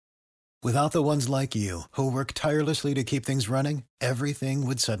Without the ones like you, who work tirelessly to keep things running, everything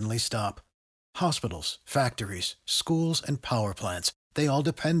would suddenly stop. Hospitals, factories, schools, and power plants, they all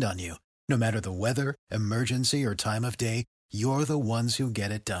depend on you. No matter the weather, emergency, or time of day, you're the ones who get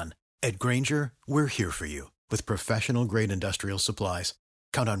it done. At Grainger, we're here for you with professional-grade industrial supplies.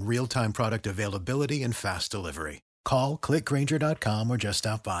 Count on real-time product availability and fast delivery. Call, click Grainger.com, or just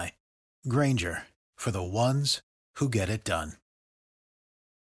stop by. Grainger, for the ones who get it done.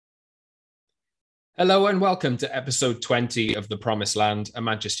 Hello and welcome to episode 20 of The Promised Land, a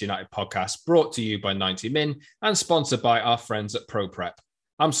Manchester United podcast brought to you by 90 Min and sponsored by our friends at ProPrep.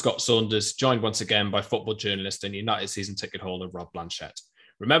 I'm Scott Saunders, joined once again by football journalist and United season ticket holder Rob Blanchett.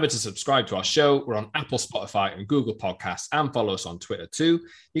 Remember to subscribe to our show. We're on Apple, Spotify and Google Podcasts, and follow us on Twitter too.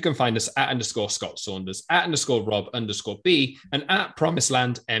 You can find us at _Scott Saunders, at _Rob_B, and at Promised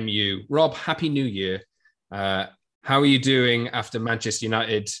Land MU. Rob, Happy New Year. How are you doing after Manchester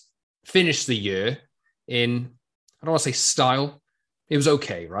United finished the year in, I don't want to say style. It was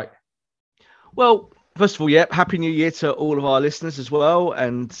okay, right? Well, first of all, Happy New Year to all of our listeners as well.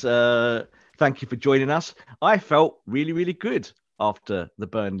 And thank you for joining us. I felt really, really good after the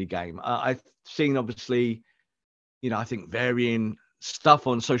Burnley game. I've seen, obviously, I think varying stuff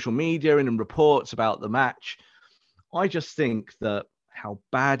on social media and in reports about the match. I just think that how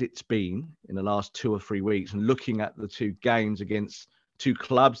bad it's been in the last 2 or 3 weeks, and looking at the two games against two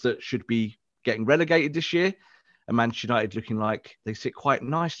clubs that should be getting relegated this year, and Manchester United looking like they sit quite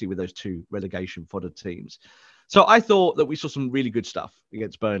nicely with those two relegation fodder teams. So I thought that we saw some really good stuff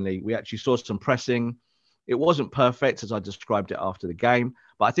against Burnley. We actually saw some pressing. It wasn't perfect as I described it after the game,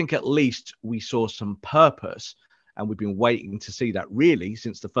 but I think at least we saw some purpose, and we've been waiting to see that really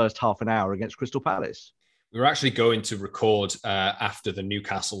since the first half an hour against Crystal Palace. We were actually going to record after the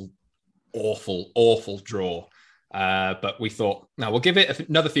Newcastle awful draw. But we thought, now we'll give it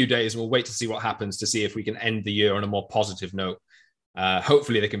another few days and we'll wait to see what happens to see if we can end the year on a more positive note.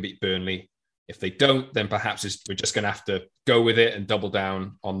 Hopefully they can beat Burnley. If they don't, then perhaps we're just going to have to go with it and double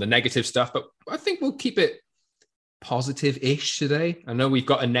down on the negative stuff. But I think we'll keep it positive-ish today. I know we've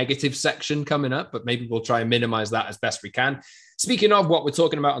got a negative section coming up, but maybe we'll try and minimize that as best we can. Speaking of what we're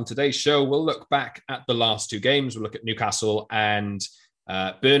talking about on today's show, we'll look back at the last two games. We'll look at Newcastle and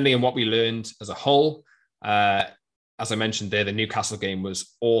Burnley and what we learned as a whole. As I mentioned there, the Newcastle game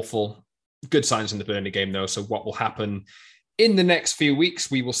was awful. Good signs in the Burnley game, though. So what will happen in the next few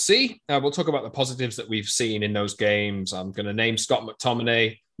weeks, we will see. We'll talk about the positives that we've seen in those games. I'm going to name Scott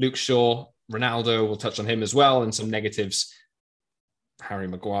McTominay, Luke Shaw, Ronaldo. We'll touch on him as well, and some negatives. Harry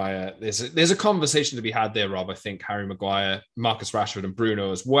Maguire. There's a conversation to be had there, Rob. I think Harry Maguire, Marcus Rashford and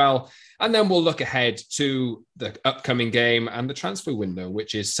Bruno as well. And then we'll look ahead to the upcoming game and the transfer window,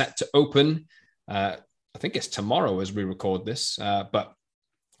 which is set to open I think it's tomorrow as we record this, but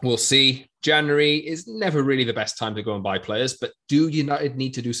we'll see. January is never really the best time to go and buy players, but do United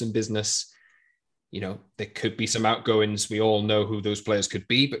need to do some business? There could be some outgoings. We all know who those players could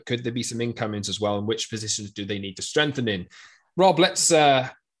be, but could there be some incomings as well? And which positions do they need to strengthen in? Rob, let's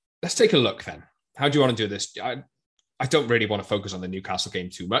take a look then. How do you want to do this? I don't really want to focus on the Newcastle game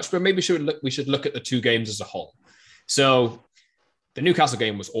too much, but maybe we should look at the two games as a whole. So the Newcastle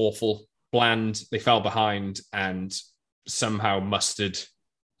game was awful. Bland, they fell behind and somehow mustered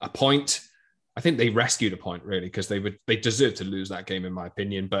a point. I think they rescued a point, really, because they deserved to lose that game, in my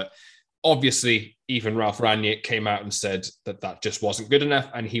opinion. But obviously, even Ralph Rangnick came out and said that just wasn't good enough,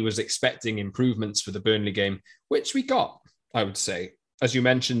 and he was expecting improvements for the Burnley game, which we got, I would say. As you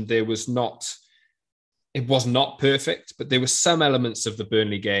mentioned, it was not perfect, but there were some elements of the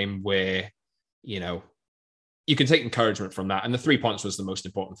Burnley game where, you can take encouragement from that. And the 3 points was the most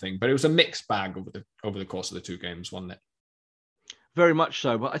important thing. But it was a mixed bag over the course of the two games, wasn't it? Very much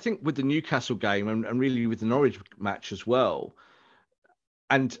so. But I think with the Newcastle game and really with the Norwich match as well,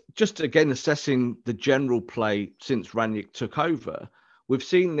 and just again assessing the general play since Rangnick took over, we've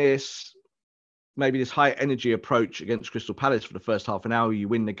seen this high energy approach against Crystal Palace for the first half an hour. You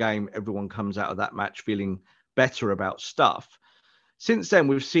win the game, everyone comes out of that match feeling better about stuff. Since then,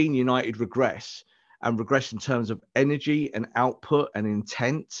 we've seen United regress in terms of energy and output and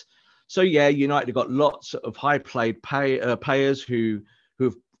intent. So United have got lots of high-paid players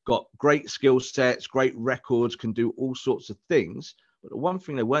who've got great skill sets, great records, can do all sorts of things. But the one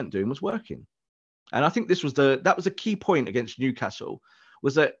thing they weren't doing was working. And I think that was a key point against Newcastle,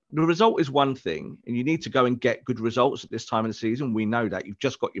 was that the result is one thing, and you need to go and get good results at this time of the season. We know that. You've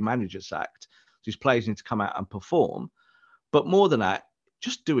just got your manager sacked. So his players need to come out and perform. But more than that,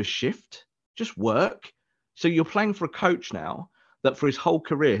 just do a shift. Just work. So you're playing for a coach now that for his whole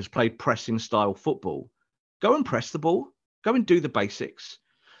career has played pressing style football. Go and press the ball. Go and do the basics.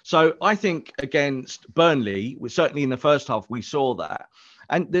 So I think against Burnley, certainly in the first half, we saw that.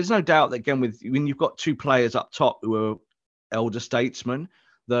 And there's no doubt that, again, when you've got two players up top who are elder statesmen,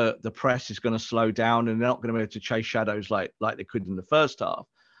 the press is going to slow down and they're not going to be able to chase shadows like they could in the first half.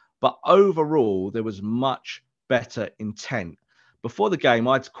 But overall, there was much better intent. Before the game,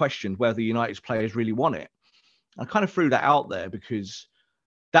 I'd questioned whether United's players really want it. I kind of threw that out there because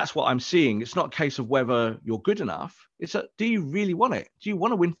that's what I'm seeing. It's not a case of whether you're good enough. It's do you really want it? Do you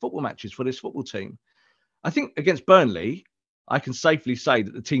want to win football matches for this football team? I think against Burnley, I can safely say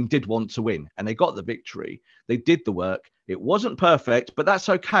that the team did want to win and they got the victory. They did the work. It wasn't perfect, but that's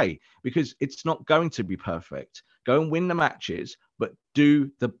okay because it's not going to be perfect. Go and win the matches, but do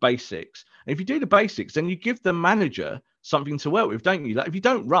the basics. And if you do the basics, then you give the manager something to work with, don't you? Like if you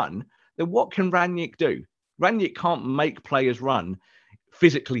don't run, then what can Rangnick do? Rangnick can't make players run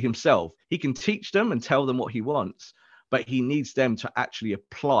physically himself. He can teach them and tell them what he wants, but he needs them to actually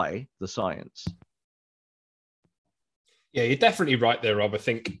apply the science. Yeah, you're definitely right there, Rob. I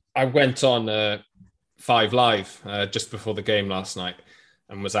think I went on 5 Live just before the game last night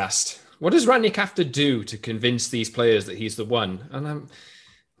and was asked, what does Rangnick have to do to convince these players that he's the one? And I'm,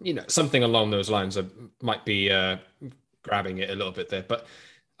 something along those lines. I might be grabbing it a little bit there, but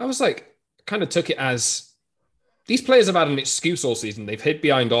I was like, kind of took it as these players have had an excuse all season. They've hid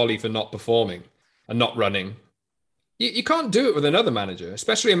behind Ollie for not performing and not running. You can't do it with another manager,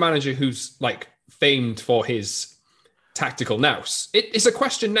 especially a manager who's like famed for his tactical nous. It's a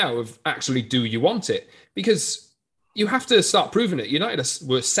question now of actually, do you want it? Because you have to start proving it. United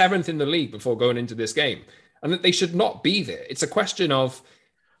were 7th in the league before going into this game, and that they should not be there. It's a question of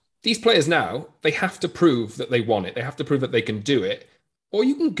these players now, they have to prove that they want it. They have to prove that they can do it, or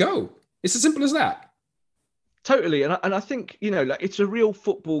you can go. It's as simple as that. Totally. And I think, it's a real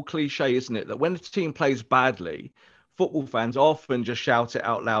football cliche, isn't it? That when a team plays badly, football fans often just shout it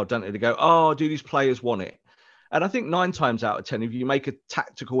out loud, don't they? They go, oh, do these players want it? And I think 9 times out of 10, if you make a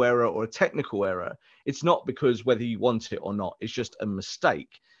tactical error or a technical error, it's not because whether you want it or not. It's just a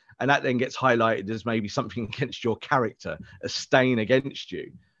mistake. And that then gets highlighted as maybe something against your character, a stain against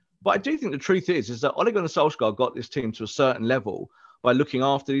you. But I do think the truth is that Ole Gunnar Solskjaer got this team to a certain level by looking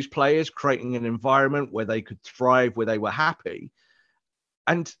after these players, creating an environment where they could thrive, where they were happy.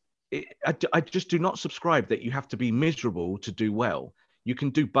 And I just do not subscribe that you have to be miserable to do well. You can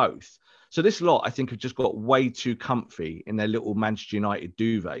do both. So this lot, I think, have just got way too comfy in their little Manchester United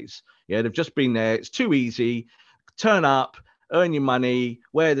duvets. Yeah, they've just been there. It's too easy. Turn up, earn your money,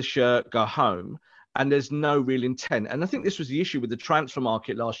 wear the shirt, go home. And there's no real intent. And I think this was the issue with the transfer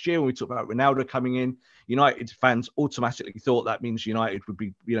market last year when we talked about Ronaldo coming in. United fans automatically thought that means United would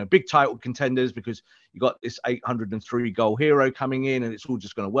be, big title contenders because you got this 803 goal hero coming in and it's all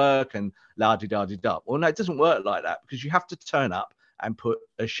just going to work and la-di-da-di-da. Well, no, it doesn't work like that because you have to turn up and put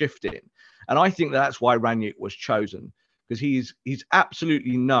a shift in. And I think that's why Rangnick was chosen, because he's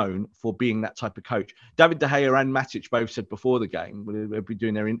absolutely known for being that type of coach. David De Gea and Matic both said before the game, when they'll be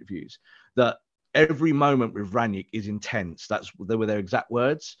doing their interviews, that every moment with Rangnick is intense. They were their exact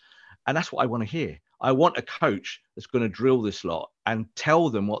words. And that's what I want to hear. I want a coach that's going to drill this lot and tell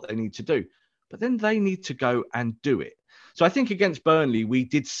them what they need to do. But then they need to go and do it. So I think against Burnley, we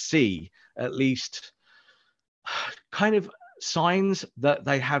did see at least kind of signs that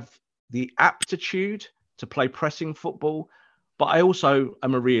they have the aptitude to play pressing football. But I also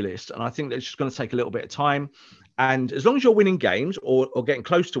am a realist, and I think that it's just going to take a little bit of time. And as long as you're winning games or getting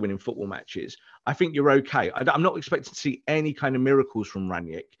close to winning football matches, I think you're okay. I'm not expecting to see any kind of miracles from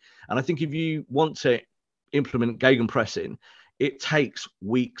Rangnick. And I think if you want to implement gegenpressing, it takes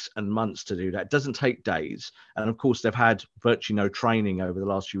weeks and months to do that. It doesn't take days. And of course, they've had virtually no training over the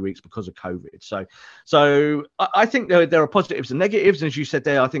last few weeks because of COVID. So I think there are positives and negatives. And as you said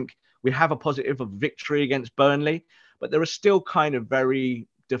there, I think we have a positive of victory against Burnley, but there are still kind of very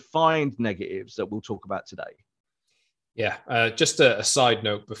defined negatives that we'll talk about today. Yeah, just a side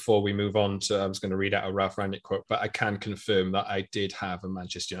note before we move on to, I was going to read out a Ralph Rangnick quote, but I can confirm that I did have a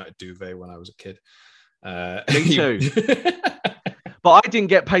Manchester United duvet when I was a kid. Me too. But I didn't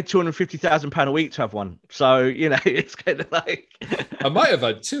get paid £250,000 a week to have one. So, it's kind of like... I might have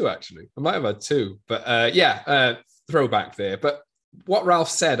had 2, actually. But throwback there. But what Ralph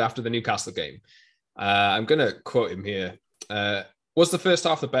said after the Newcastle game, I'm going to quote him here. Was the first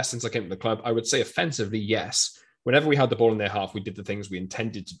half the best since I came to the club? I would say offensively, yes. Whenever we had the ball in their half, we did the things we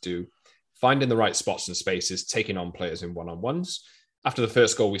intended to do, finding the right spots and spaces, taking on players in one-on-ones. After the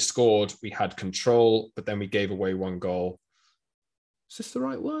first goal we scored, we had control, but then we gave away 1 goal. Is this the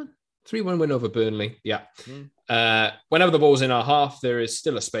right one? 3-1 win over Burnley. Yeah. Whenever the ball was in our half, there is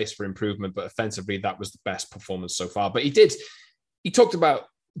still a space for improvement, but offensively, that was the best performance so far. But he talked about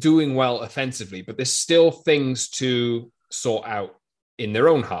doing well offensively, but there's still things to sort out in their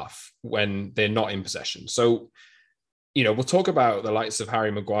own half when they're not in possession. So, we'll talk about the likes of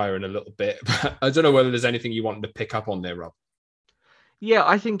Harry Maguire in a little bit, but I don't know whether there's anything you want to pick up on there, Rob. Yeah,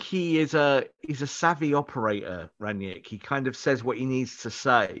 I think he's a savvy operator, Ranić. He kind of says what he needs to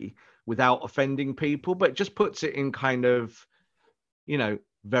say without offending people, but just puts it in kind of,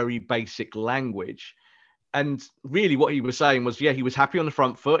 very basic language. And really what he was saying was, he was happy on the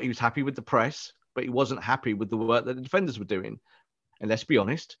front foot. He was happy with the press, but he wasn't happy with the work that the defenders were doing. And let's be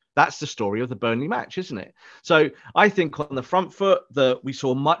honest, that's the story of the Burnley match, isn't it? So I think on the front foot that we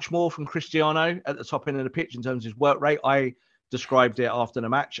saw much more from Cristiano at the top end of the pitch in terms of his work rate. I described it after the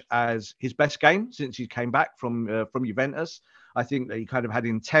match as his best game since he came back from Juventus. I think that he kind of had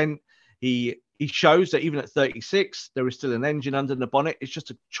intent. He shows that even at 36, there is still an engine under the bonnet. It's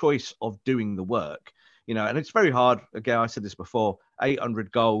just a choice of doing the work, and it's very hard. Again, I said this before,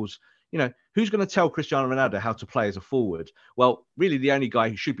 800 goals. Who's going to tell Cristiano Ronaldo how to play as a forward? Well, really, the only guy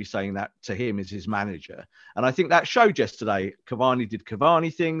who should be saying that to him is his manager. And I think that showed yesterday. Cavani did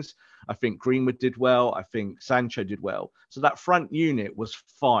Cavani things. I think Greenwood did well. I think Sancho did well. So that front unit was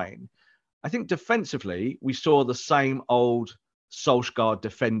fine. I think defensively, we saw the same old Solskjaer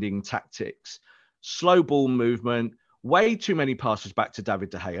defending tactics. Slow ball movement, way too many passes back to David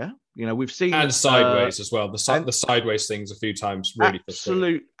De Gea. We've seen... And sideways as well. The sideways things a few times really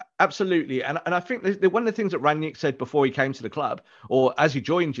Absolutely. And I think one of the things that Ranić said before he came to the club, or as he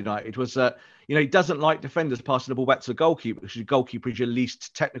joined United, was that, he doesn't like defenders passing the ball back to the goalkeeper because the goalkeeper is your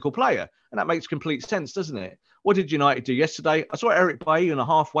least technical player. And that makes complete sense, doesn't it? What did United do yesterday? I saw Eric Bailly on a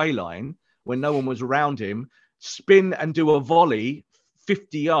halfway line when no one was around him, spin and do a volley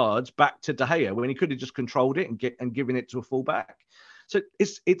 50 yards back to De Gea when he could have just controlled it and given it to a fullback. So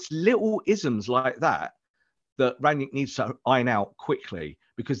it's little isms like that Ranić needs to iron out quickly,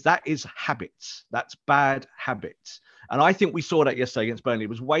 because that is habits. That's bad habits. And I think we saw that yesterday against Burnley. It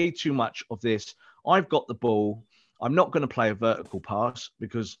was way too much of this. I've got the ball. I'm not going to play a vertical pass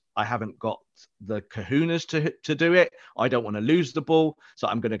because I haven't got the kahunas to do it. I don't want to lose the ball. So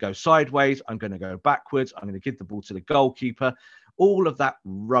I'm going to go sideways. I'm going to go backwards. I'm going to give the ball to the goalkeeper. All of that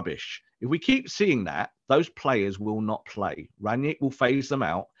rubbish. If we keep seeing that, those players will not play. Ranić will phase them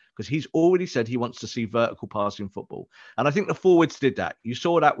out because he's already said he wants to see vertical passing football. And I think the forwards did that. You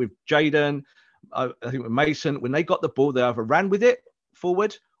saw that with Jadon, I think with Mason. When they got the ball, they either ran with it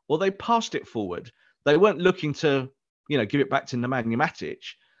forward or they passed it forward. They weren't looking to, give it back to Nemanja Matic.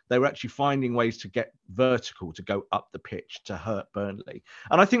 They were actually finding ways to get vertical, to go up the pitch, to hurt Burnley.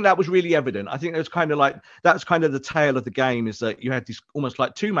 And I think that was really evident. I think it was kind of like, that's kind of the tale of the game, is that you had these almost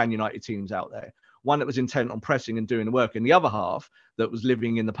like two Man United teams out there. One that was intent on pressing and doing the work, and the other half that was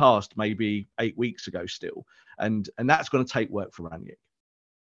living in the past, maybe 8 weeks ago still. And that's going to take work for Ranić.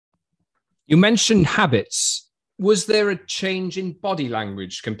 You mentioned habits. Was there a change in body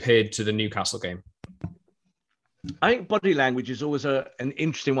language compared to the Newcastle game? I think body language is always an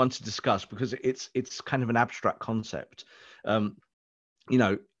interesting one to discuss because it's kind of an abstract concept. Body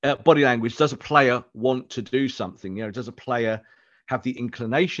language, does a player want to do something? Does a player have the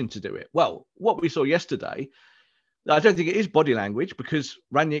inclination to do it? Well, what we saw yesterday, I don't think it is body language, because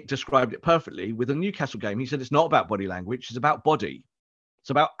Ranić described it perfectly with the Newcastle game. He said it's not about body language, it's about body. It's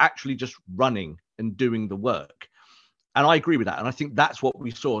about actually just running and doing the work. And I agree with that. And I think that's what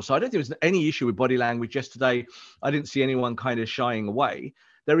we saw. So I don't think there was any issue with body language yesterday. I didn't see anyone kind of shying away.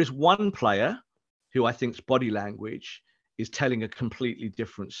 There is one player who I think's body language is telling a completely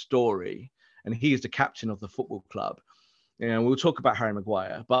different story. And he is the captain of the football club. We'll talk about Harry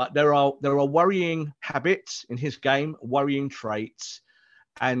Maguire, but there are worrying habits in his game, worrying traits.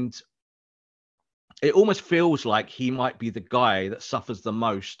 And it almost feels like he might be the guy that suffers the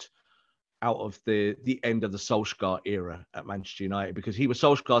most out of the end of the Solskjaer era at Manchester United, because he was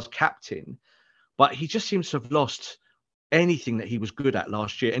Solskjaer's captain, but he just seems to have lost anything that he was good at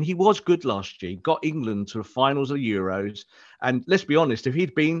last year. And he was good last year. He got England to the finals of the Euros. And let's be honest, if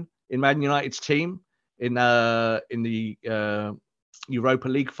he'd been in Man United's team in the Europa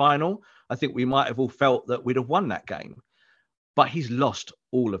League final, I think we might have all felt that we'd have won that game. But he's lost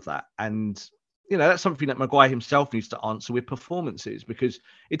all of that. And that's something that Maguire himself needs to answer with performances, because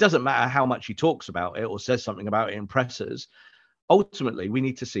it doesn't matter how much he talks about it or says something about it in pressers. Ultimately, we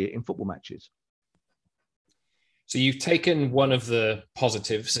need to see it in football matches. So you've taken one of the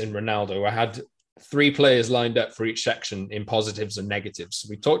positives in Ronaldo. I had 3 players lined up for each section in positives and negatives.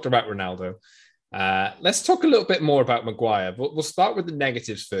 We talked about Ronaldo. Let's talk a little bit more about Maguire. We'll start with the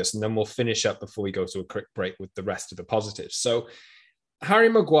negatives first, and then we'll finish up before we go to a quick break with the rest of the positives. So Harry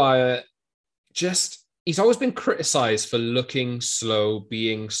Maguire, just he's always been criticised for looking slow,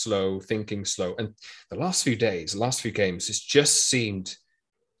 being slow, thinking slow. And the last few games, it's just seemed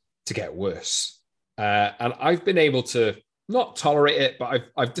to get worse. And I've been able to not tolerate it, but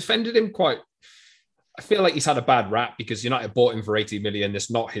I've defended him quite. I feel like he's had a bad rap because United bought him for 80 million. It's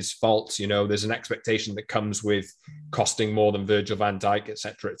not his fault. You know, there's an expectation that comes with costing more than Virgil van Dijk, et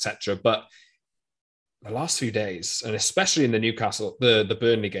cetera, But the last few days, and especially in the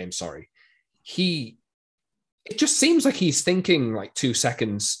Burnley game, it just seems like he's thinking like 2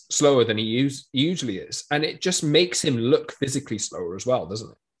 seconds slower than he usually is. And it just makes him look physically slower as well, doesn't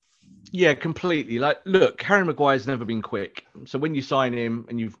it? Yeah, completely. Like, look, Harry Maguire's never been quick. So when you sign him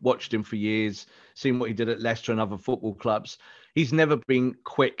and you've watched him for years, seen what he did at Leicester and other football clubs, he's never been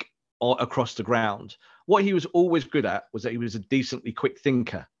quick across the ground. What he was always good at was that he was a decently quick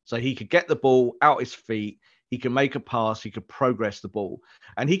thinker. So he could get the ball out his feet, he can make a pass, he could progress the ball.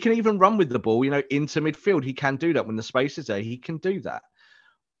 And he can even run with the ball, into midfield. He can do that when the space is there. He can do that.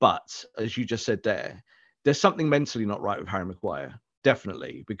 But as you just said there's something mentally not right with Harry Maguire.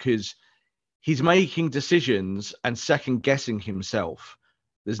 Definitely, because he's making decisions and second guessing himself.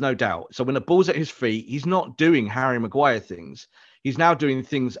 There's no doubt. So when the ball's at his feet, he's not doing Harry Maguire things. He's now doing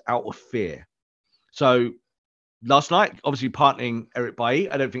things out of fear. So last night, obviously partnering Eric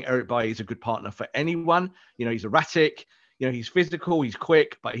Bailly. I don't think Eric Bailly is a good partner for anyone. He's erratic. He's physical. He's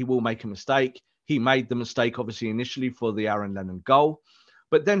quick, but he will make a mistake. He made the mistake, obviously, initially for the Aaron Lennon goal.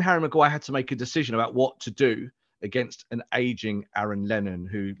 But then Harry Maguire had to make a decision about what to do against an aging Aaron Lennon,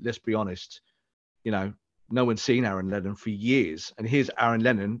 who, let's be honest, no one's seen Aaron Lennon for years. And here's Aaron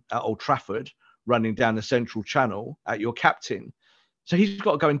Lennon at Old Trafford running down the central channel at your captain. So he's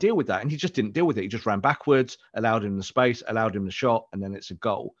got to go and deal with that. And he just didn't deal with it. He just ran backwards, allowed him the space, allowed him the shot, and then it's a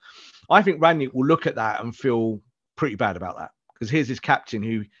goal. I think Rangnick will look at that and feel pretty bad about that, because here's his captain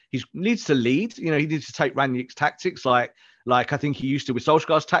who he needs to lead. He needs to take Rangnick's tactics, like I think he used to with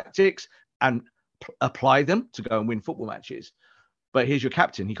Solskjaer's tactics, and apply them to go and win football matches. But here's your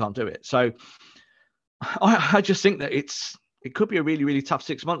captain. He can't do it. So I just think that it could be a really, really tough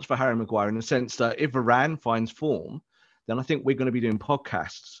 6 months for Harry Maguire, in the sense that if Varane finds form, then I think we're going to be doing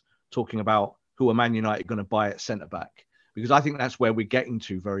podcasts talking about who are Man United going to buy at centre-back, because I think that's where we're getting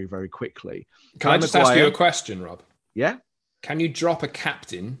to very, very quickly. Can I just ask you a question, Rob? Yeah? Can you drop a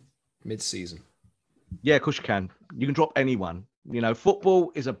captain mid-season? Yeah, of course you can. You can drop anyone.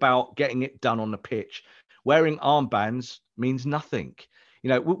 Football is about getting it done on the pitch. Wearing armbands means nothing.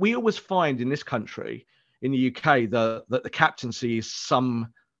 We always find in this country, in the UK, that the captaincy is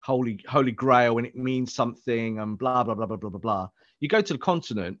some holy grail and it means something and blah, blah, blah, blah, blah, blah, blah. You go to the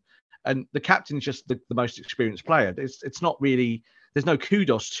continent and the captain is just the most experienced player. It's not really, there's no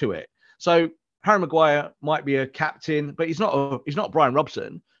kudos to it. So Harry Maguire might be a captain, but he's not Brian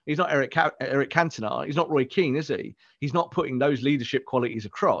Robson. He's not Eric Cantona. He's not Roy Keane, is he? He's not putting those leadership qualities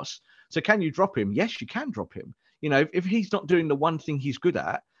across. So can you drop him? Yes, you can drop him. If he's not doing the one thing he's good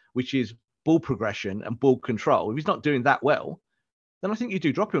at, which is ball progression and ball control, if he's not doing that well, then I think you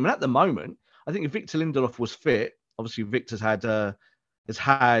do drop him. And at the moment, I think if Victor Lindelof was fit, obviously Victor's had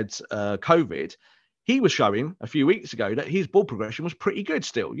COVID, he was showing a few weeks ago that his ball progression was pretty good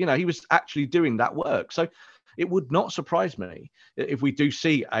still. He was actually doing that work. So it would not surprise me if we do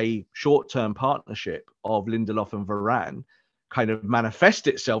see a short-term partnership of Lindelof and Varane kind of manifest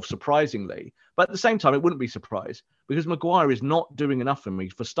itself surprisingly. But at the same time, it wouldn't be surprised, because Maguire is not doing enough for me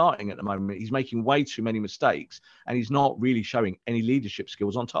for starting at the moment. He's making way too many mistakes and he's not really showing any leadership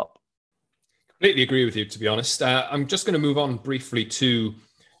skills on top. Completely agree with you, to be honest. I'm just going to move on briefly to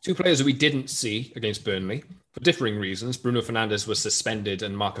two players that we didn't see against Burnley for differing reasons. Bruno Fernandes was suspended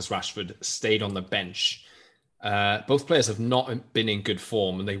and Marcus Rashford stayed on the bench. Both players have not been in good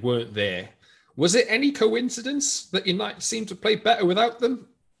form and they weren't there. Was it any coincidence that United seemed to play better without them?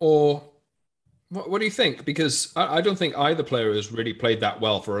 Or what do you think? Because I don't think either player has really played that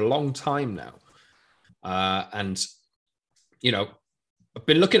well for a long time now. And I've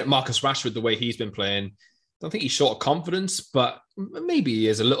been looking at Marcus Rashford, the way he's been playing. I don't think he's short of confidence, but maybe he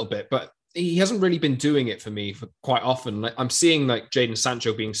is a little bit. But he hasn't really been doing it for me for quite often. I'm seeing Jadon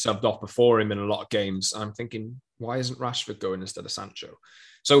Sancho being subbed off before him in a lot of games. I'm thinking, why isn't Rashford going instead of Sancho?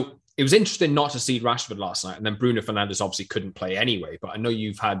 So it was interesting not to see Rashford last night. And then Bruno Fernandes obviously couldn't play anyway. But I know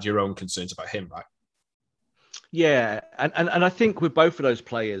you've had your own concerns about him, right? Yeah. And I think with both of those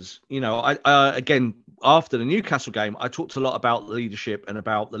players, I again, after the Newcastle game, I talked a lot about leadership and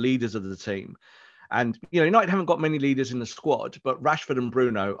about the leaders of the team. And, United haven't got many leaders in the squad, but Rashford and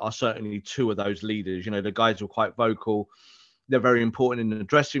Bruno are certainly two of those leaders. The guys who are quite vocal. They're very important in the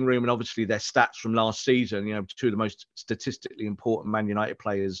dressing room. And obviously their stats from last season, two of the most statistically important Man United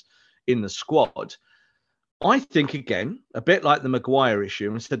players in the squad. I think, again, a bit like the Maguire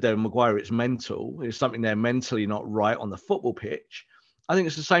issue, instead of Maguire, it's mental. It's something they're mentally not right on the football pitch. I think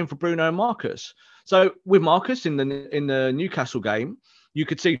it's the same for Bruno and Marcus. So with Marcus in the Newcastle game, you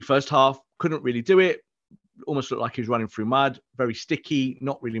could see first half, couldn't really do it. Almost looked like he was running through mud, very sticky,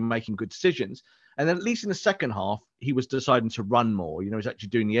 not really making good decisions. And then at least in the second half, he was deciding to run more. He's actually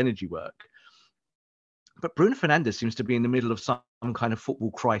doing the energy work. But Bruno Fernandes seems to be in the middle of some kind of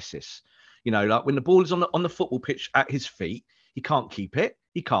football crisis. Like when the ball is on the football pitch at his feet, he can't keep it.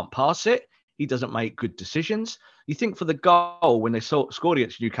 He can't pass it. He doesn't make good decisions. You think for the goal when they scored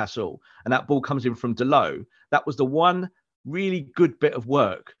against Newcastle and that ball comes in from Delo, that was the one really good bit of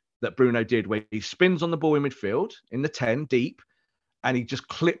work that Bruno did where he spins on the ball in midfield in the 10 deep and he just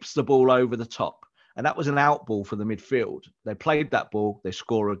clips the ball over the top. And that was an out ball for the midfield. They played that ball, they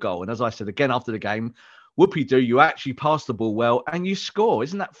score a goal. And as I said again after the game, whoopee-doo, you actually pass the ball well and you score.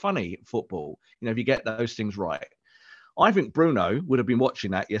 Isn't that funny in football? If you get those things right. I think Bruno would have been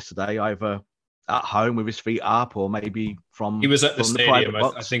watching that yesterday, either at home with his feet up or maybe from he was at the stadium.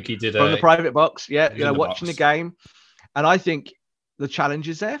 I think he did from the private box. Yeah, watching box. the game. And I think the challenge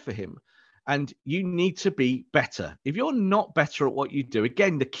is there for him. And you need to be better. If you're not better at what you do,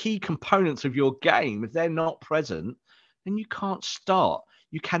 again, the key components of your game, if they're not present, then you can't start.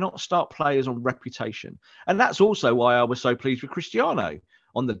 You cannot start players on reputation. And that's also why I was so pleased with Cristiano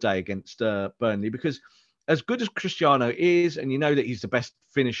on the day against Burnley, because as good as Cristiano is, and that he's the best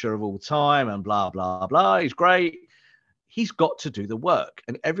finisher of all time and blah, blah, blah, he's great. He's got to do the work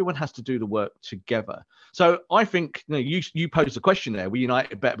and everyone has to do the work together. So I think you posed the question there, were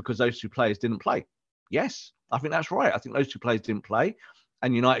United better because those two players didn't play? Yes, I think that's right. I think those two players didn't play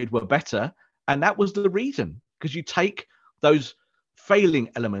and United were better. And that was the reason, because you take those failing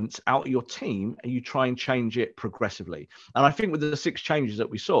elements out of your team and you try and change it progressively. And I think with the 6 changes that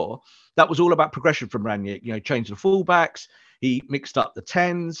we saw, that was all about progression from Ranić. Changed the fullbacks, he mixed up the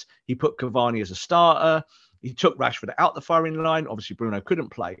 10s, he put Cavani as a starter, he took Rashford out the firing line. Obviously, Bruno couldn't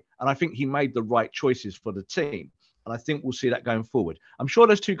play. And I think he made the right choices for the team. And I think we'll see that going forward. I'm sure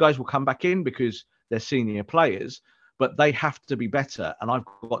those 2 guys will come back in because they're senior players, but they have to be better. And I've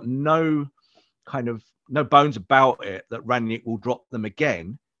got no bones about it that Ranić will drop them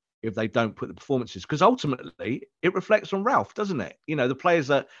again if they don't put the performances. Because ultimately, it reflects on Ralph, doesn't it? The players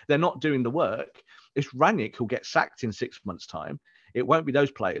that they're not doing the work, it's Ranić who'll get sacked in 6 months' time. It won't be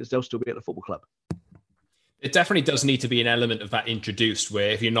those players. They'll still be at the football club. It definitely does need to be an element of that introduced where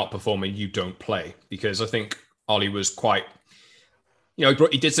if you're not performing, you don't play. Because I think Ollie was quite,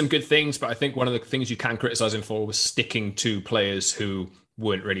 he did some good things, but I think one of the things you can criticize him for was sticking to players who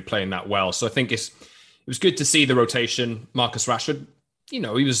weren't really playing that well. So I think it was good to see the rotation. Marcus Rashford, he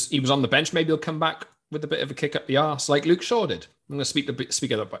was on the bench. Maybe he'll come back with a bit of a kick up the arse like Luke Shaw did. I'm going to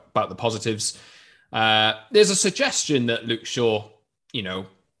speak about the positives. There's a suggestion that Luke Shaw,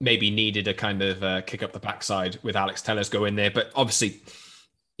 maybe needed a kind of kick up the backside with Alex Telles go in there. But obviously,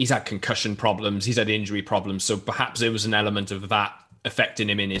 he's had concussion problems. He's had injury problems. So perhaps there was an element of that affecting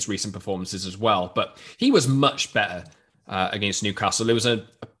him in his recent performances as well. But he was much better against Newcastle. There was a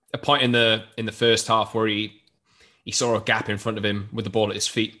point in the first half where he saw a gap in front of him with the ball at his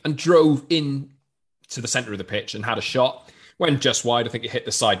feet and drove in to the centre of the pitch and had a shot. Went just wide. I think it hit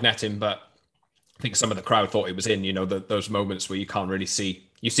the side netting, but I think some of the crowd thought it was in. Those moments where you can't really see.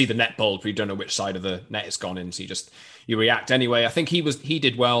 You see the net bulge, but you don't know which side of the net it's gone in. So you react anyway. I think he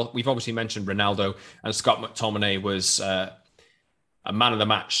did well. We've obviously mentioned Ronaldo, and Scott McTominay was a man of the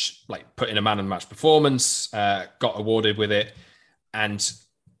match, put in a man of the match performance, got awarded with it. And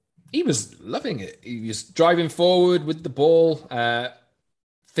he was loving it. He was driving forward with the ball.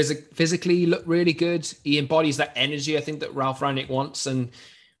 Physically, he looked really good. He embodies that energy, I think, that Ralph Ranić wants, and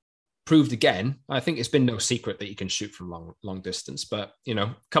proved again. I think it's been no secret that he can shoot from long distance. But,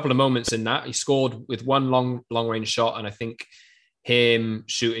 a couple of moments in that, he scored with one long range shot. And I think him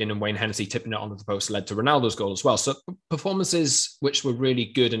shooting and Wayne Hennessy tipping it onto the post led to Ronaldo's goal as well. So performances which were really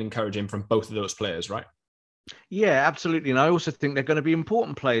good and encouraging from both of those players, right? Yeah, absolutely. And I also think they're going to be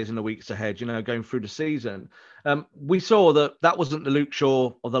important players in the weeks ahead, going through the season. We saw that wasn't the Luke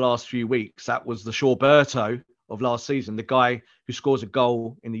Shaw of the last few weeks. That was the Shawberto of last season, the guy who scores a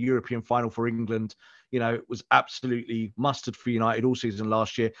goal in the European final for England. Was absolutely mustard for United all season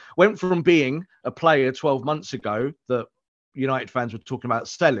last year. Went from being a player 12 months ago that United fans were talking about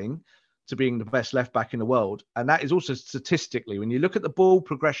selling to being the best left back in the world. And that is also statistically, when you look at the ball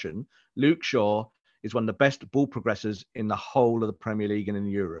progression, Luke Shaw is one of the best ball progressors in the whole of the Premier League and in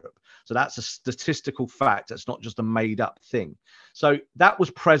Europe. So that's a statistical fact. That's not just a made up thing. So that was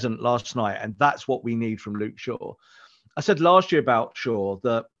present last night. And that's what we need from Luke Shaw. I said last year about Shaw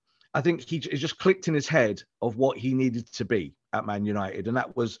that I think it just clicked in his head of what he needed to be at Man United. And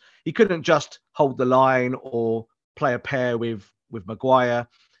that was, he couldn't just hold the line or play a pair with Maguire.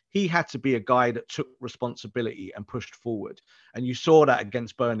 He had to be a guy that took responsibility and pushed forward. And you saw that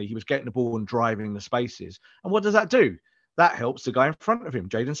against Burnley. He was getting the ball and driving the spaces. And what does that do? That helps the guy in front of him,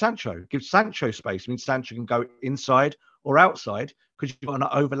 Jadon Sancho. Gives Sancho space. It means Sancho can go inside or outside because you've got an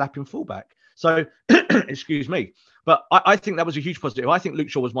overlapping fullback. So, excuse me. But I think that was a huge positive. I think Luke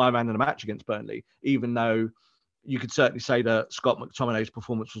Shaw was my man in the match against Burnley, even though you could certainly say that Scott McTominay's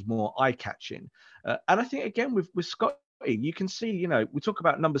performance was more eye-catching. And I think, again, with Scott, you can see, you know, we talk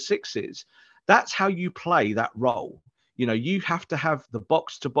about number sixes. That's how you play that role. You know, you have to have the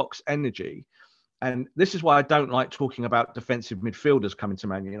box-to-box energy. And this is why I don't like talking about defensive midfielders coming to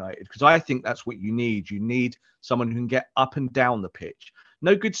Man United, because I think that's what you need. You need someone who can get up and down the pitch.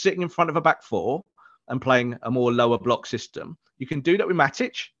 No good sitting in front of a back four and playing a more lower block system. You can do that with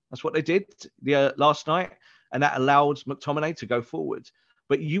Matic. That's what they did last night. And that allowed McTominay to go forward.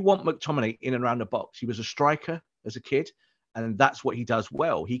 But you want McTominay in and around the box. He was a striker as a kid, and that's what he does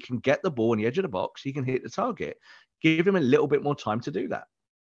well. He can get the ball on the edge of the box. He can hit the target. Give him a little bit more time to do that.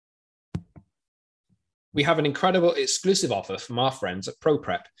 We have an incredible exclusive offer from our friends at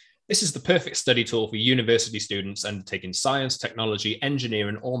ProPrep. This is the perfect study tool for university students undertaking science, technology,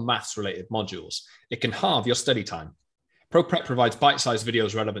 engineering, or maths-related modules. It can halve your study time. ProPrep provides bite-sized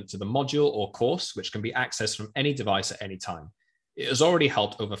videos relevant to the module or course, which can be accessed from any device at any time. It has already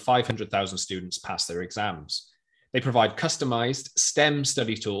helped over 500,000 students pass their exams. They provide customized STEM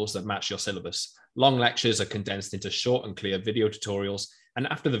study tools that match your syllabus. Long lectures are condensed into short and clear video tutorials, and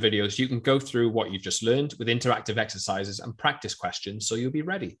after the videos, you can go through what you've just learned with interactive exercises and practice questions so you'll be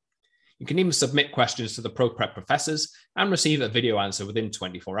ready. You can even submit questions to the ProPrep professors and receive a video answer within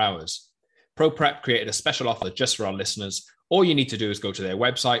 24 hours. ProPrep created a special offer just for our listeners. All you need to do is go to their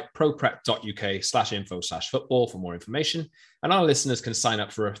website, proprep.uk/info/football for more information. And our listeners can sign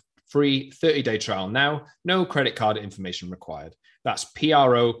up for a free 30-day trial now. No credit card information required. That's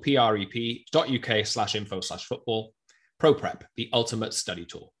proprep.uk/info/football. ProPrep, the ultimate study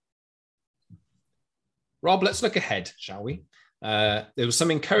tool. Rob, let's look ahead, shall we? There was some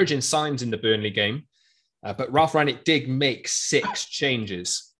encouraging signs in the Burnley game, but Ralph Rangnick did make 6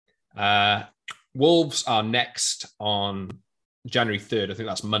 changes. Wolves are next on January 3rd. I think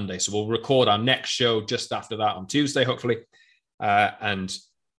that's Monday. So we'll record our next show just after that on Tuesday, hopefully, and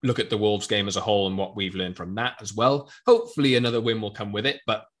look at the Wolves game as a whole and what we've learned from that as well. Hopefully another win will come with it,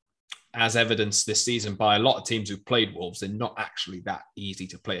 but as evidenced this season by a lot of teams who've played Wolves, they're not actually that easy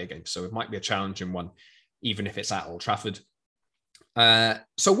to play against. So it might be a challenging one, even if it's at Old Trafford.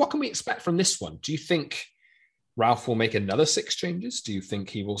 So what can we expect from this one? Do you think Ralph will make another 6 changes? Do you think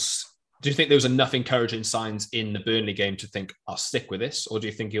he will? Do you think there was enough encouraging signs in the Burnley game to think I'll stick with this, or do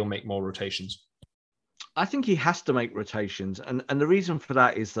you think he'll make more rotations? I think he has to make rotations, and the reason for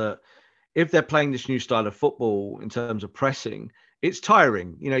that is that if they're playing this new style of football in terms of pressing, it's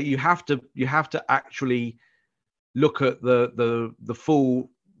tiring. You know, you have to actually look at the full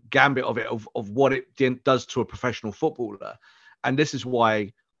gambit of it of what it does to a professional footballer, and this is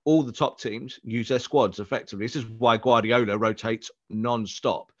why all the top teams use their squads effectively. This is why Guardiola rotates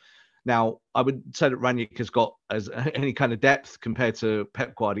non-stop. Now, I would say that Rangnick has got any kind of depth compared to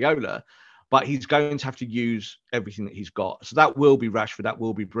Pep Guardiola, but he's going to have to use everything that he's got. So that will be Rashford, that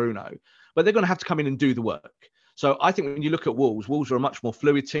will be Bruno, but they're going to have to come in and do the work. So I think when you look at Wolves are a much more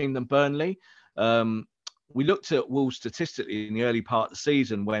fluid team than Burnley. We looked at Wolves statistically in the early part of the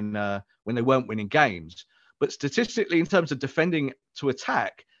season when they weren't winning games, but statistically in terms of defending to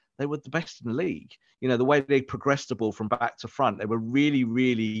attack, they were the best in the league. You know, the way they progressed the ball from back to front, they were really,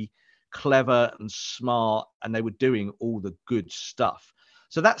 really clever and smart, and they were doing all the good stuff.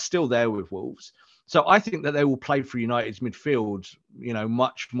 So that's still there with Wolves. So I think that they will play for United's midfield, you know,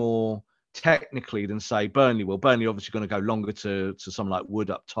 much more technically than say Burnley will. Burnley obviously going to go longer to someone like Wood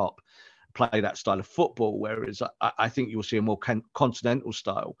up top, play that style of football, whereas I think you'll see a more continental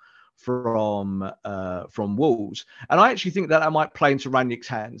style from Wolves. And I actually think that might play into Rangnick's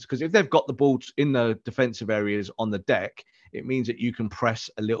hands, because if they've got the ball in the defensive areas on the deck, it means that you can press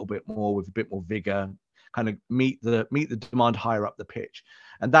a little bit more with a bit more vigor, kind of meet the demand higher up the pitch.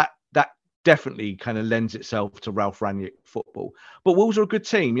 And that definitely kind of lends itself to Ralph Rangnick football. But Wolves are a good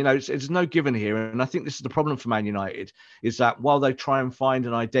team. You know, it's no given here. And I think this is the problem for Man United, is that while they try and find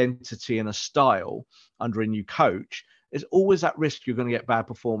an identity and a style under a new coach, there's always that risk you're going to get bad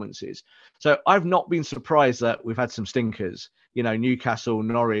performances. So I've not been surprised that we've had some stinkers, you know, Newcastle,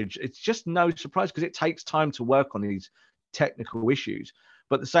 Norwich. It's just no surprise, because it takes time to work on these technical issues.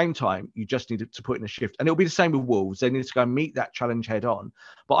 But at the same time, you just need to put in a shift. And it'll be the same with Wolves. They need to go and meet that challenge head on.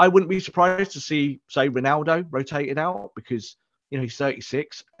 But I wouldn't be surprised to see, say, Ronaldo rotated out because, he's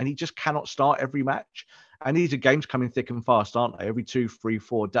 36 and he just cannot start every match. And these are games coming thick and fast, aren't they? Every 2, 3,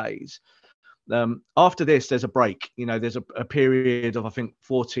 4 days. After this, there's a break. There's a period of, I think,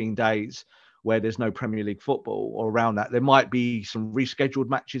 14 days where there's no Premier League football or around that. There might be some rescheduled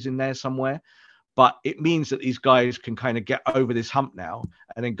matches in there somewhere. But it means that these guys can kind of get over this hump now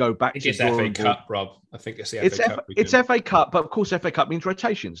and then go back to it's FA Cup, Rob. I think it's the FA Cup. It's FA Cup, but of course FA Cup means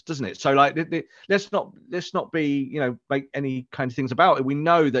rotations, doesn't it? So like, let's not be make any kind of things about it. We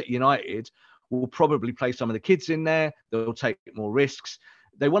know that United will probably play some of the kids in there. They'll take more risks.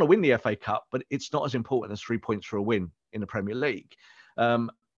 They want to win the FA Cup, but it's not as important as 3 points for a win in the Premier League.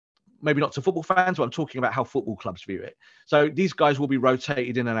 Maybe not to football fans, but I'm talking about how football clubs view it. So these guys will be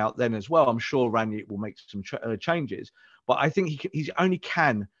rotated in and out then as well. I'm sure Ranić will make some changes, but I think he only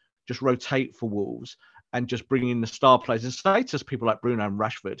can just rotate for Wolves and just bring in the star players and say to people like Bruno and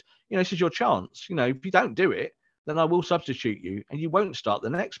Rashford, this is your chance. If you don't do it, then I will substitute you and you won't start the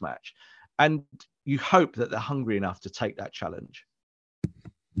next match. And you hope that they're hungry enough to take that challenge.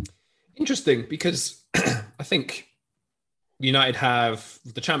 Interesting, because I think United have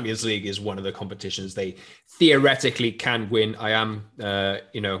the Champions League is one of the competitions they theoretically can win. I am,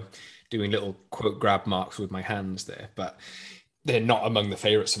 doing little quote grab marks with my hands there, but they're not among the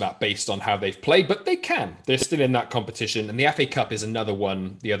favourites for that based on how they've played, but they can. They're still in that competition. And the FA Cup is another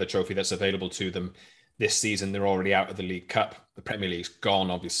one, the other trophy that's available to them this season. They're already out of the League Cup. The Premier League's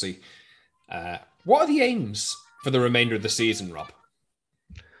gone, obviously. What are the aims for the remainder of the season, Rob?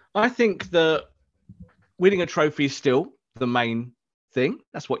 I think that winning a trophy is still the main thing.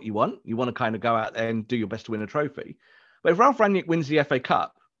 That's what you want. You want to kind of go out there and do your best to win a trophy. But if Ralph Rangnick wins the FA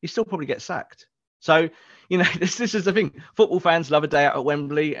Cup, he still probably gets sacked. So, this is the thing. Football fans love a day out at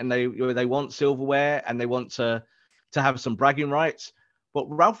Wembley and they want silverware and they want to have some bragging rights. But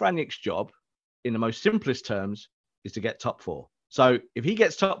Ralph Rangnick's job, in the most simplest terms, is to get top 4. So if he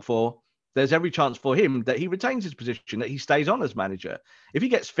gets top 4, there's every chance for him that he retains his position, that he stays on as manager. If he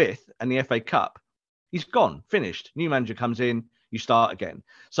gets 5th and the FA Cup, he's gone, finished. New manager comes in, you start again.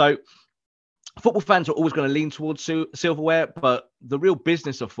 So football fans are always going to lean towards silverware, but the real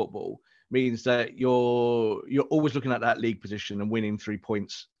business of football means that you're always looking at that league position and winning 3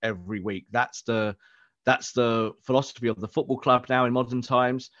 points every week. That's the philosophy of the football club now in modern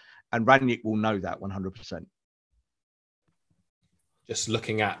times, and Rangnick will know that 100%. Just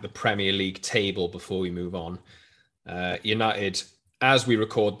looking at the Premier League table before we move on, United, as we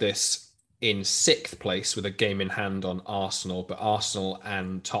record this, in 6th place with a game in hand on Arsenal, but Arsenal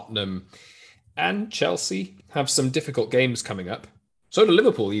and Tottenham and Chelsea have some difficult games coming up. So do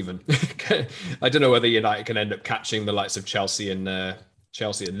Liverpool even. I don't know whether United can end up catching the likes of Chelsea and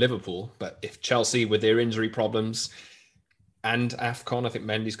Liverpool, but if Chelsea with their injury problems and AFCON, I think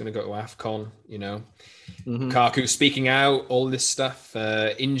Mendy's going to go to AFCON, Lukaku speaking out, all this stuff,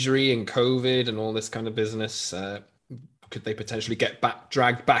 injury and COVID and all this kind of business. Could they potentially get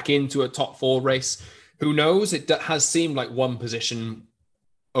dragged back into a top 4 race? Who knows? It has seemed like one position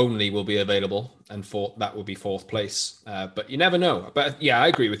only will be available, and that will be 4th place. But you never know. But yeah, I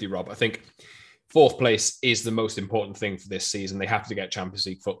agree with you, Rob. I think 4th place is the most important thing for this season. They have to get Champions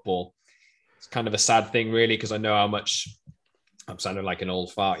League football. It's kind of a sad thing, really, because I know how much I'm sounding like an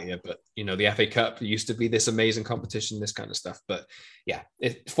old fart here, but the FA Cup used to be this amazing competition, this kind of stuff. But yeah,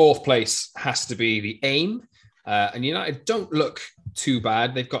 4th place has to be the aim. And United don't look too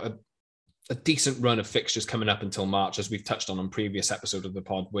bad. They've got a decent run of fixtures coming up until March, as we've touched on previous episode of the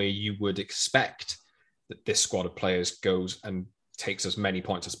pod, where you would expect that this squad of players goes and takes as many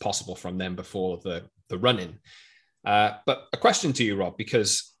points as possible from them before the run-in. But a question to you, Rob,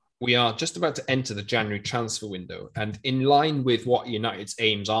 because we are just about to enter the January transfer window, and in line with what United's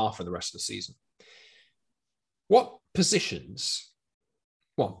aims are for the rest of the season, what positions...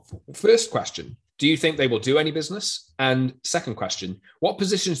 Well, first question, do you think they will do any business? And second question, what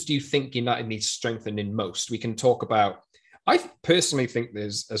positions do you think United needs strengthening most? We can talk about, I personally think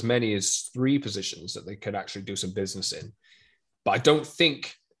there's as many as 3 positions that they could actually do some business in. But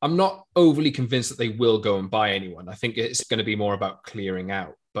I'm not overly convinced that they will go and buy anyone. I think it's going to be more about clearing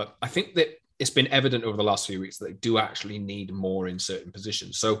out. But I think that it's been evident over the last few weeks that they do actually need more in certain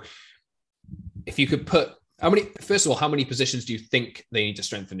positions. So if you could put, first of all, how many positions do you think they need to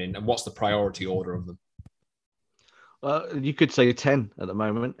strengthen in, and what's the priority order of them? You could say 10 at the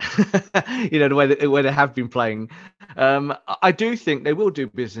moment, the way they have been playing. I do think they will do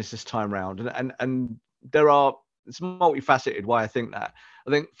business this time round. And it's multifaceted why I think that.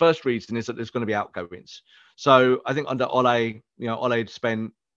 I think first reason is that there's going to be outgoings. So I think under Ole, Ole had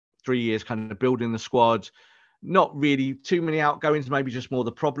spent 3 years kind of building the squad. Not really too many outgoings, maybe just more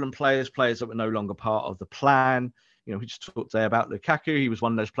the problem players that were no longer part of the plan. We just talked there about Lukaku. He was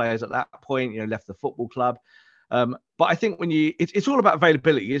one of those players at that point, left the football club. But I think when it's all about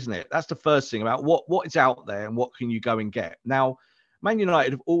availability, isn't it? That's the first thing about what is out there and what can you go and get. Now, Man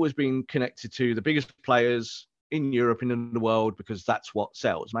United have always been connected to the biggest players in Europe and in the world because that's what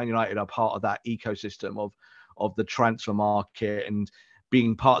sells. Man United are part of that ecosystem of the transfer market and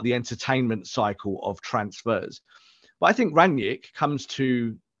being part of the entertainment cycle of transfers. But I think Rangnick comes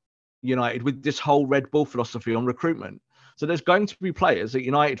to United with this whole Red Bull philosophy on recruitment. So there's going to be players that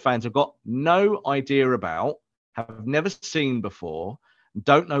United fans have got no idea about, have never seen before,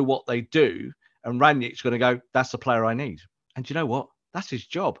 don't know what they do. And Rangnick's going to go, that's the player I need. And you know what? That's his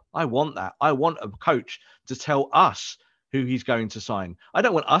job. I want that. I want a coach to tell us who he's going to sign. I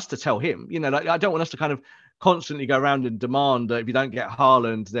don't want us to tell him. I don't want us to kind of constantly go around and demand that if you don't get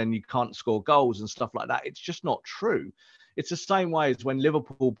Haaland, then you can't score goals and stuff like that. It's just not true. It's the same way as when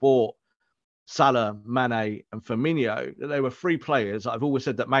Liverpool bought Salah, Mane, and Firmino. They were 3 players I've always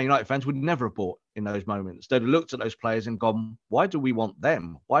said that Man United fans would never have bought in those moments. They'd have looked at those players and gone, why do we want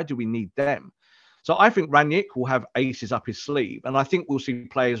them? Why do we need them? So I think Rangnick will have aces up his sleeve. And I think we'll see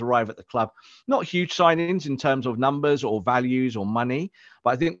players arrive at the club. Not huge signings in terms of numbers or values or money,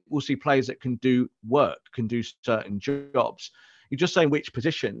 but I think we'll see players that can do work, can do certain jobs. You're just saying which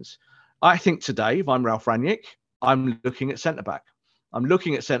positions. I think today, if I'm Ralph Rangnick, I'm looking at centre-back. I'm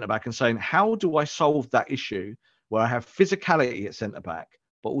looking at centre-back and saying, how do I solve that issue where I have physicality at centre-back,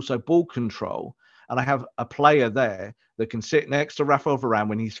 but also ball control, and I have a player there that can sit next to Rafael Varane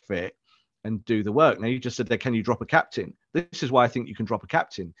when he's fit and do the work. Now, you just said there, can you drop a captain? This is why I think you can drop a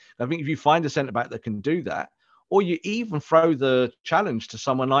captain. I think if you find a centre-back that can do that, or you even throw the challenge to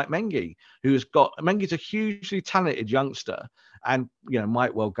someone like Mengi, Mengi's a hugely talented youngster and,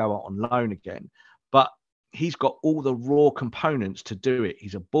 might well go out on loan again. But he's got all the raw components to do it.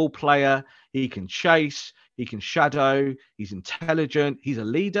 He's a ball player. He can chase. He can shadow. He's intelligent. He's a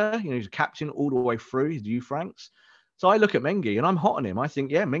leader. He's a captain all the way through. He's you, Franks. So I look at Mengi and I'm hot on him. I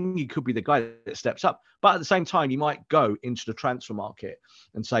think, Mengi could be the guy that steps up. But at the same time, you might go into the transfer market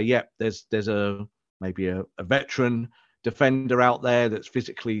and say, there's maybe a veteran defender out there that's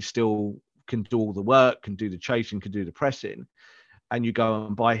physically still can do all the work, can do the chasing, can do the pressing, and you go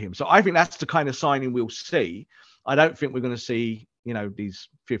and buy him. So I think that's the kind of signing we'll see. I don't think we're going to see, these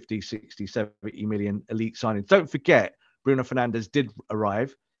 50, 60, 70 million elite signings. Don't forget, Bruno Fernandes did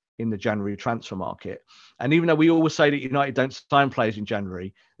arrive in the January transfer market. And even though we always say that United don't sign players in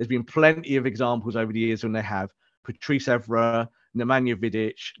January, there's been plenty of examples over the years when they have. Patrice Evra, Nemanja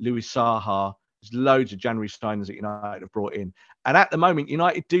Vidic, Luis Saha. There's loads of January signings that United have brought in. And at the moment,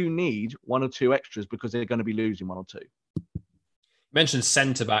 United do need 1 or 2 extras because they're going to be losing 1 or 2. Mentioned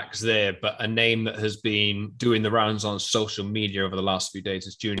centre-backs there, but a name that has been doing the rounds on social media over the last few days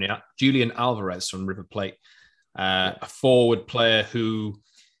is Julian Alvarez from River Plate. A forward player who,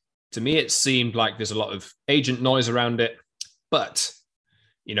 to me, it seemed like there's a lot of agent noise around it. But,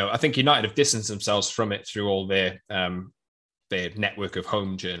 I think United have distanced themselves from it through all their network of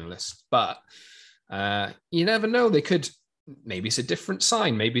home journalists. But you never know. They could, maybe it's a different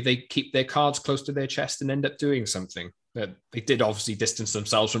sign. Maybe they keep their cards close to their chest and end up doing something. They did obviously distance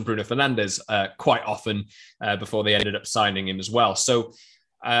themselves from Bruno Fernandes quite often before they ended up signing him as well. So,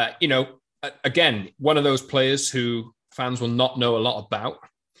 again, one of those players who fans will not know a lot about,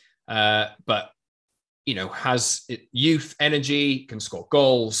 but, has youth, energy, can score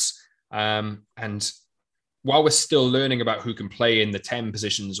goals. And while we're still learning about who can play in the 10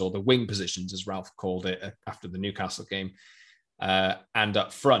 positions or the wing positions, as Ralph called it after the Newcastle game, and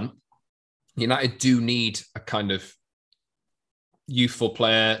up front, United do need a kind of youthful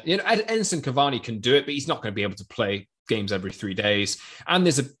player. Edinson Cavani can do it, but he's not going to be able to play games every 3 days. And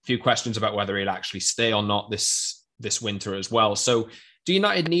there's a few questions about whether he'll actually stay or not this winter as well. So do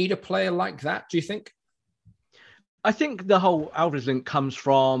United need a player like that, do you think? I think the whole Alvarez link comes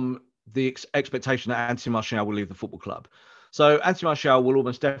from the expectation that Anthony Martial will leave the football club. So Anthony Martial will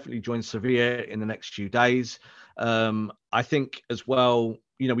almost definitely join Sevilla in the next few days. I think as well,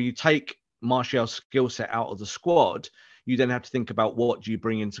 when you take Martial's skill set out of the squad, you then have to think about what do you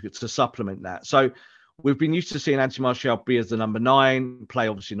bring in to supplement that. So we've been used to seeing Anthony Martial be as the number 9, play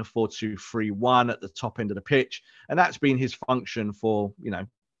obviously in a 4-2-3-1 at the top end of the pitch. And that's been his function for,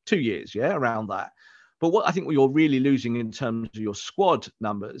 2 years, around that. But what I think you're really losing in terms of your squad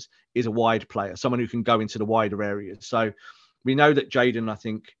numbers is a wide player, someone who can go into the wider areas. So we know that Jadon, I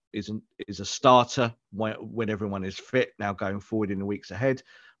think, is a starter when everyone is fit now going forward in the weeks ahead.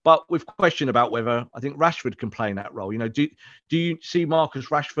 But with question about whether I think Rashford can play in that role. Do you see Marcus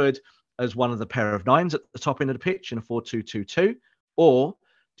Rashford as one of the pair of nines at the top end of the pitch in a 4-2-2-2, or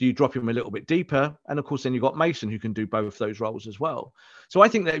do you drop him a little bit deeper? And of course, then you've got Mason who can do both those roles as well. So I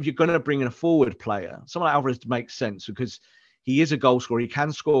think that if you're going to bring in a forward player, someone like Alvarez makes sense because he is a goal scorer. He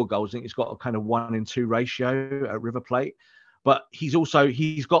can score goals. I think he's got a kind of 1-in-2 ratio at River Plate, but he's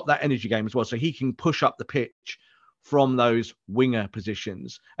got that energy game as well. So he can push up the pitch from those winger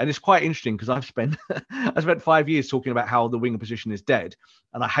positions. And it's quite interesting because I spent 5 years talking about how the winger position is dead.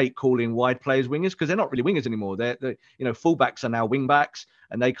 And I hate calling wide players wingers because they're not really wingers anymore. They're fullbacks are now wing backs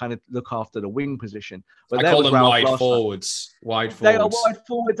and they kind of look after the wing position. But I call them wide forwards. Wide forwards. They are wide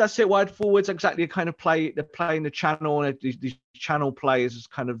forwards. That's it. Wide forwards. Exactly. Kind of they're playing the channel, and these channel players is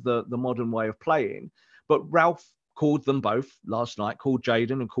kind of the modern way of playing. But Ralph called them both last night, called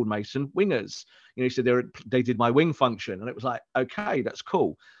Jadon and called Mason wingers. He said they did my wing function. And it was like, okay, that's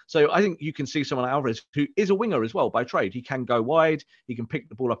cool. So I think you can see someone like Alvarez, who is a winger as well by trade. He can go wide. He can pick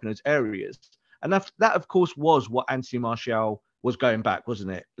the ball up in those areas. And that of course, was what Anthony Martial was going back,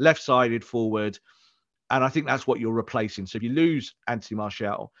 wasn't it? Left-sided forward. And I think that's what you're replacing. So if you lose Anthony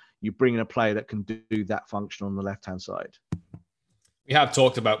Martial, you bring in a player that can do that function on the left-hand side. We have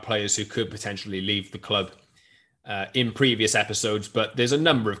talked about players who could potentially leave the club in previous episodes, but there's a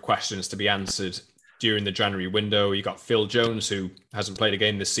number of questions to be answered during the January window. You got Phil Jones, who hasn't played a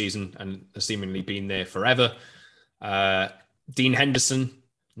game this season and has seemingly been there forever. Dean Henderson,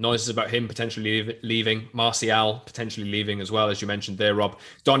 noises about him potentially leaving. Martial potentially leaving as well, as you mentioned there, Rob.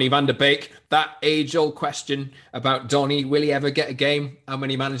 Donny van der Beek, that age-old question about Donny, will he ever get a game? How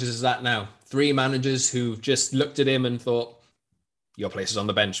many managers is that now? 3 managers who've just looked at him and thought, your place is on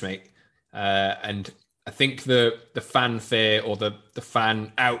the bench, mate. And I think the fanfare or the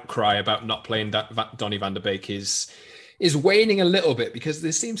fan outcry about not playing Donny van der Beek is waning a little bit, because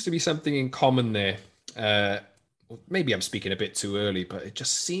there seems to be something in common there. Maybe I'm speaking a bit too early, but it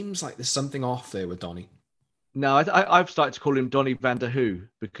just seems like there's something off there with Donny. No, I've started to call him Donny van der Who,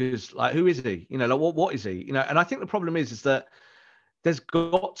 because like, who is he? What is he? And I think the problem is that there's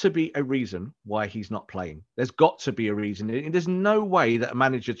got to be a reason why he's not playing. There's got to be a reason. There's no way that a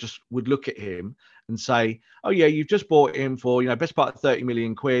manager just would look at him and say, oh yeah, you've just bought him for, best part of 30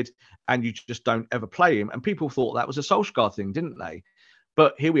 million quid and you just don't ever play him. And people thought that was a Solskjaer thing, didn't they?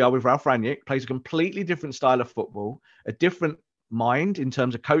 But here we are with Ralf Rangnick, plays a completely different style of football, a different mind in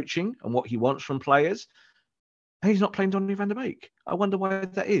terms of coaching and what he wants from players. And he's not playing Donny van der Beek. I wonder why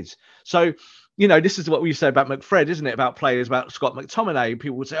that is. So, this is what we say about McFred, isn't it? About players, about Scott McTominay.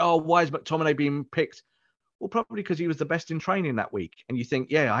 People would say, oh, why is McTominay being picked? Well, probably because he was the best in training that week. And you think,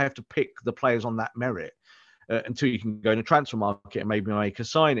 yeah, I have to pick the players on that merit until you can go in a transfer market and maybe make a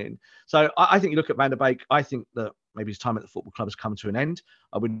signing. So I think you look at Van der Beek, I think that maybe his time at the football club has come to an end.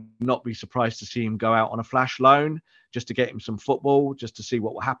 I would not be surprised to see him go out on a flash loan just to get him some football, just to see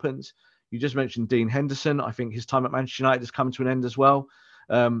what happens. You just mentioned Dean Henderson. I think his time at Manchester United has come to an end as well.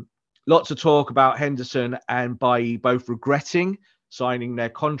 Lots of talk about Henderson and Bailly both regretting signing their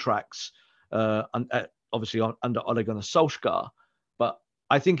contracts, obviously under Ole Gunnar Solskjaer. But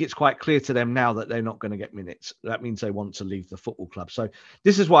I think it's quite clear to them now that they're not going to get minutes. That means they want to leave the football club. So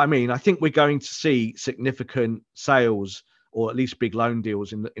this is what I mean. I think we're going to see significant sales, or at least big loan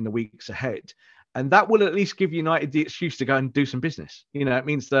deals in the weeks ahead. And that will at least give United the excuse to go and do some business. It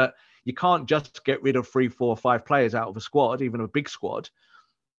means that you can't just get rid of 3, 4, 5 players out of a squad, even a big squad,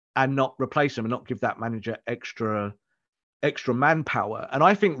 and not replace them and not give that manager extra manpower. And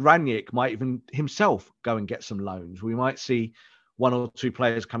I think Rangnick might even himself go and get some loans. We might see 1 or 2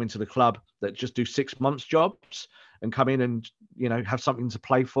 players come into the club that just do 6 months jobs and come in and, have something to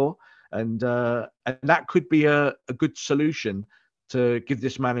play for. And that could be a good solution to give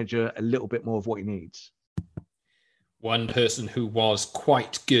this manager a little bit more of what he needs. One person who was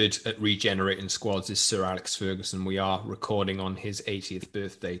quite good at regenerating squads is Sir Alex Ferguson. We are recording on his 80th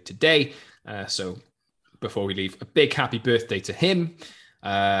birthday today. So before we leave, a big happy birthday to him.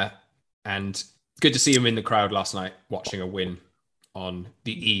 And good to see him in the crowd last night, watching a win on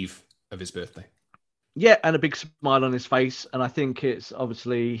the eve of his birthday. Yeah, and a big smile on his face. And I think it's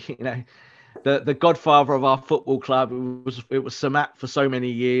obviously, the godfather of our football club. It was Sir Matt for so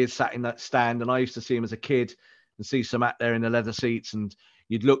many years, sat in that stand. And I used to see him as a kid and see Sir Matt there in the leather seats, and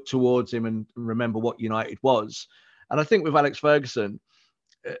you'd look towards him and remember what United was. And I think with Alex Ferguson,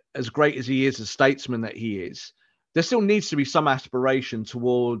 as great as he is, as statesman that he is, there still needs to be some aspiration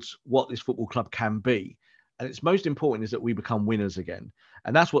towards what this football club can be. And it's most important is that we become winners again.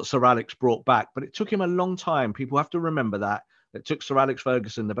 And that's what Sir Alex brought back. But it took him a long time. People have to remember that. It took Sir Alex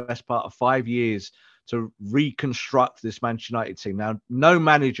Ferguson the best part of 5 years to reconstruct this Manchester United team. Now, no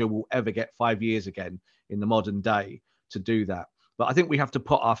manager will ever get 5 years again in the modern day to do that. But I think we have to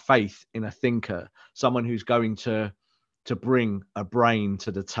put our faith in a thinker, someone who's going to bring a brain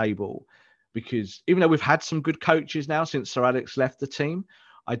to the table. Because even though we've had some good coaches now since Sir Alex left the team,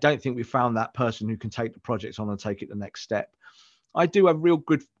 I don't think we found that person who can take the project on and take it the next step. I do have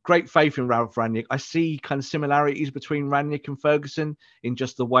great faith in Ralph Rangnick. I see kind of similarities between Rangnick and Ferguson in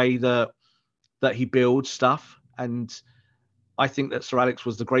just the way that he builds stuff. And I think that Sir Alex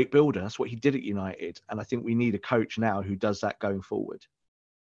was the great builder. That's what he did at United. And I think we need a coach now who does that going forward.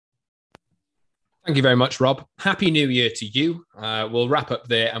 Thank you very much, Rob. Happy New Year to you. We'll wrap up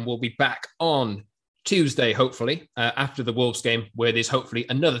there and we'll be back on Tuesday, hopefully, after the Wolves game, where there's hopefully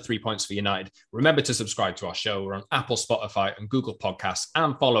another 3 points for United. Remember to subscribe to our show. We're on Apple, Spotify, and Google Podcasts,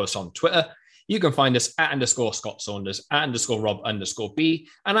 and follow us on Twitter. You can find us at _Scott Saunders, at _Rob_B,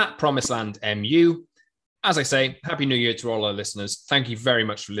 and at PromiseLandMU. As I say, Happy New Year to all our listeners. Thank you very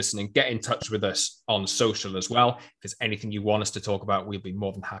much for listening. Get in touch with us on social as well. If there's anything you want us to talk about, we'll be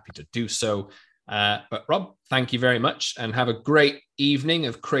more than happy to do so. But Rob, thank you very much and have a great evening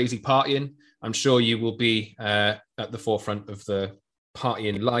of crazy partying. I'm sure you will be at the forefront of the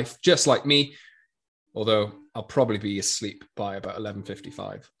partying life, just like me, although I'll probably be asleep by about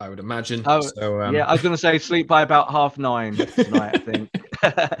 11:55, I would imagine. Yeah, I was going to say sleep by about 9:30 tonight, I think.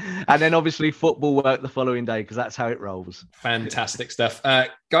 And then obviously football work the following day, because that's how it rolls. Fantastic stuff.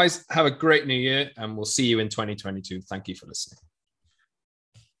 Guys, have a great new year and we'll see you in 2022. Thank you for listening.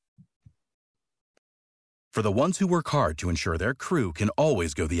 For the ones who work hard to ensure their crew can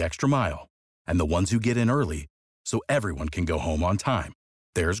always go the extra mile, and the ones who get in early so everyone can go home on time,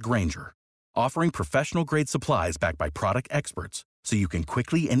 there's Grainger, offering professional-grade supplies backed by product experts so you can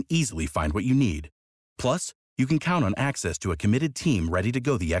quickly and easily find what you need. Plus, you can count on access to a committed team ready to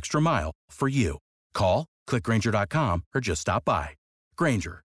go the extra mile for you. Call, click Grainger.com, or just stop by.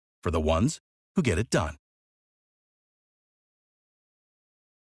 Grainger, for the ones who get it done.